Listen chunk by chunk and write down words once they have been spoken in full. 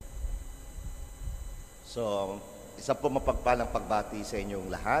So, isa po mapagpalang pagbati sa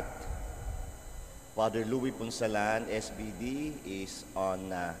inyong lahat. Father Louis Punsalan, SBD, is on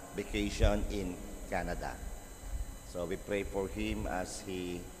vacation in Canada. So we pray for him as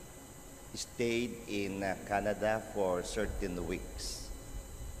he stayed in Canada for certain weeks.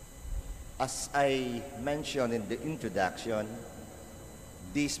 As I mentioned in the introduction,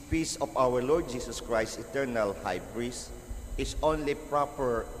 this feast of our Lord Jesus Christ, Eternal High Priest, is only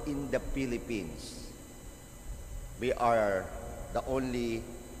proper in the Philippines. We are the only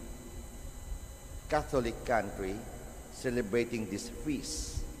Catholic country celebrating this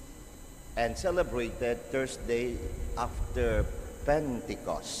feast and celebrated Thursday after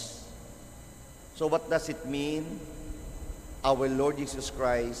Pentecost. So what does it mean? Our Lord Jesus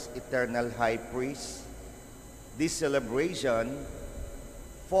Christ, Eternal High Priest. This celebration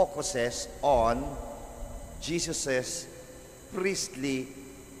focuses on Jesus' priestly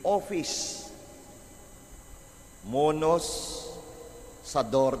office. Monos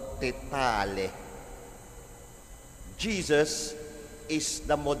Sadorte Tale. Jesus is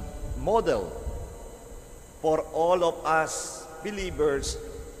the model for all of us believers,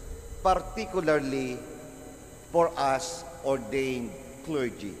 particularly for us ordained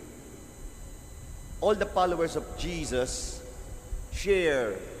clergy. All the followers of Jesus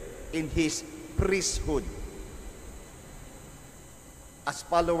share in his priesthood. As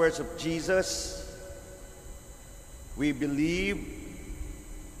followers of Jesus, we believe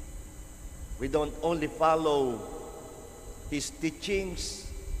we don't only follow his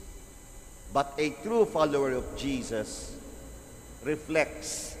teachings, but a true follower of Jesus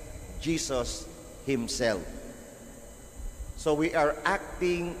reflects Jesus himself. So we are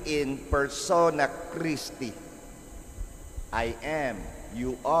acting in persona Christi. I am,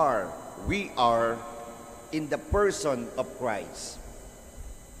 you are, we are in the person of Christ.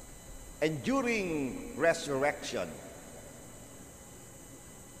 And during resurrection,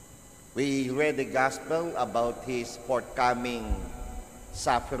 we read the gospel about his forthcoming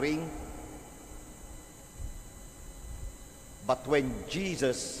suffering. But when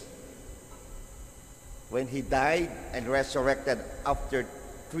Jesus, when he died and resurrected after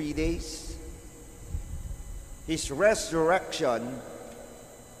 3 days, his resurrection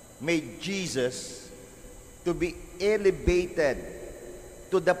made Jesus to be elevated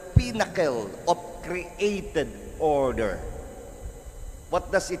to the pinnacle of created order. What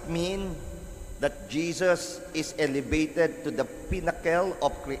does it mean that Jesus is elevated to the pinnacle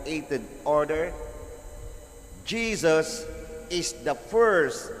of created order? Jesus is the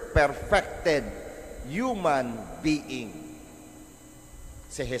first perfected human being.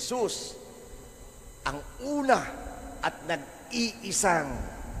 Si Jesus, ang una at nag-iisang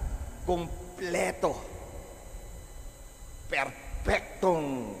kumpleto,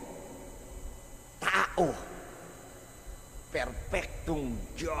 perfectong tao, perfectong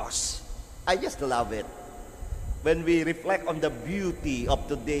Diyos. I just love it. When we reflect on the beauty of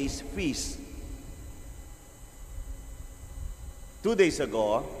today's feast, 2 days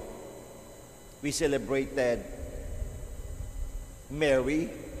ago, we celebrated Mary,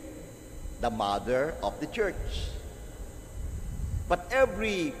 the mother of the church. But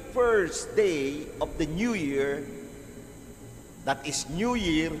every first day of the new year, that is New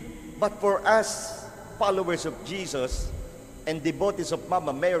Year, but for us, followers of Jesus and devotees of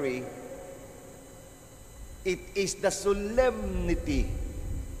Mama Mary, it is the solemnity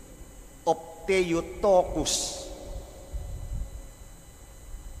of Theotokos.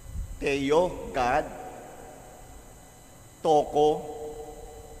 Theo, God, Toko,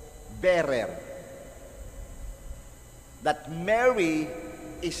 bearer. That Mary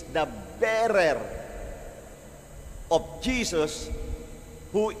is the bearer of Jesus,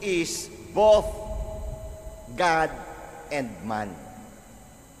 who is both God and man.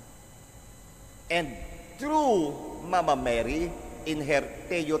 And through Mama Mary, in her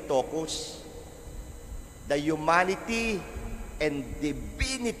Theotokos, the humanity and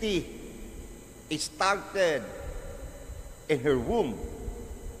divinity is started in her womb.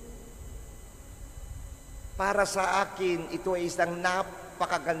 Para sa akin, ito ay isang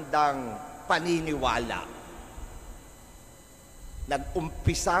napakagandang paniniwala.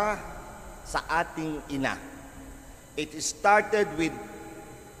 Nag-umpisa sa ating ina. It started with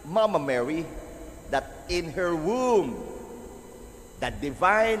Mama Mary, that in her womb, the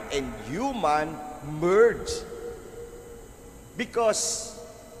divine and human merged. Because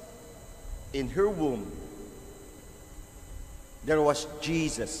in her womb, there was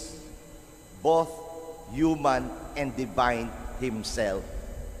Jesus, both human and divine himself.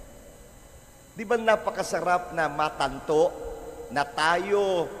 Di ba napakasarap na matanto na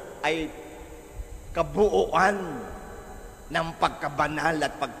tayo ay kabuuan ng pagkabanal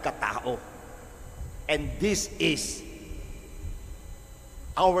at pagkatao. And this is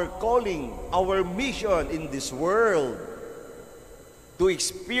our calling, our mission in this world, to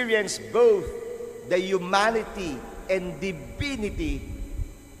experience both the humanity and divinity.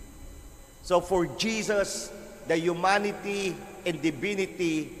 So for Jesus, the humanity and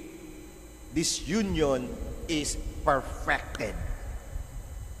divinity, this union is perfected.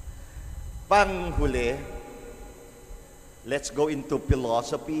 Panghuli, let's go into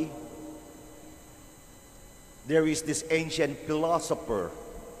philosophy. There is this ancient philosopher,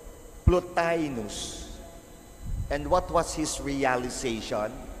 Plotinus. And what was his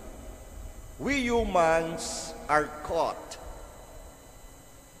realization? We humans are caught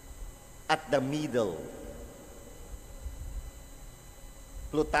at the middle.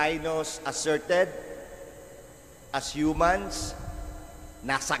 Plotinus asserted, as humans,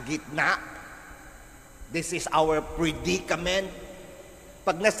 nasa gitna. This is our predicament.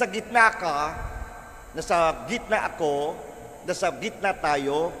 Pag nasa gitna ka, nasa gitna ako, nasa gitna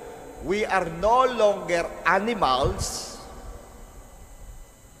tayo, we are no longer animals.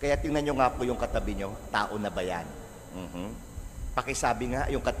 Kaya tingnan nyo nga po yung katabi nyo, tao na ba yan? Pakisabi nga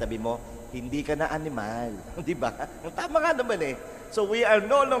yung katabi mo, hindi ka na animal. Di ba? Tama nga naman eh. So we are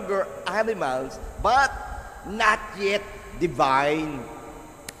no longer animals, but not yet divine.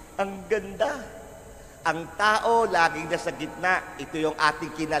 Ang ganda. Ang tao laging nasa gitna. Ito yung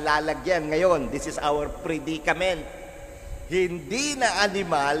ating kinalalagyan ngayon. This is our predicament. Hindi na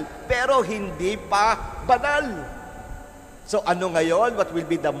animal, pero hindi pa banal. So ano ngayon? What will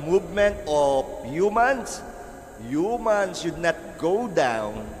be the movement of humans? Humans should not go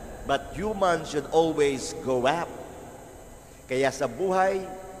down, but humans should always go up. Kaya sa buhay,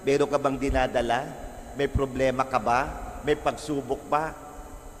 meron ka bang dinadala? May problema ka ba? May pagsubok ba?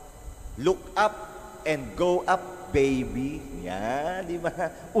 Look up and go up, baby. Yan, di ba?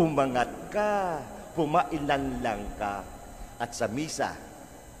 Umangat ka, pumailanlang ka. At sa misa,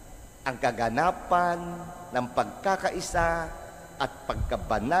 ang kaganapan ng pagkakaisa at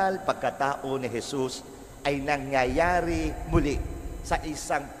pagkabanal, pagkatao ni Jesus ay nangyayari muli sa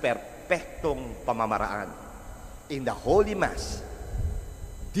isang perpektong pamamaraan. In the Holy Mass,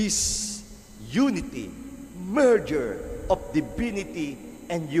 this unity, merger of divinity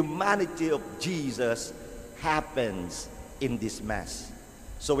and humanity of Jesus happens in this Mass.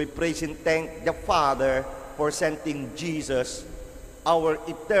 So we praise and thank the Father for sending Jesus, our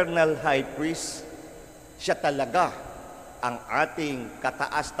eternal High Priest. Siya talaga ang ating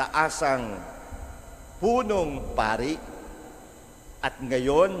kataas-taasang punong pari. At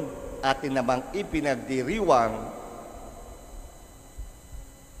ngayon, atin namang ipinagdiriwang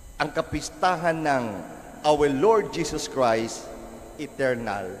ang kapistahan ng our Lord Jesus Christ,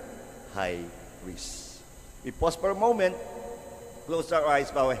 eternal High Priest. We pause for a moment, close our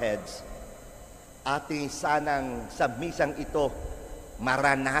eyes, bow our heads. Ating sanang sa misang ito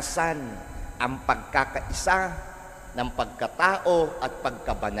maranasan ang pagkakaisa ng pagkatao at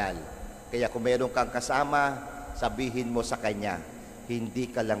pagkabanal. Kaya kung meron kang kasama, sabihin mo sa kanya, hindi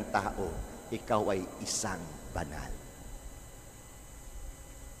ka lang tao, ikaw ay isang banal.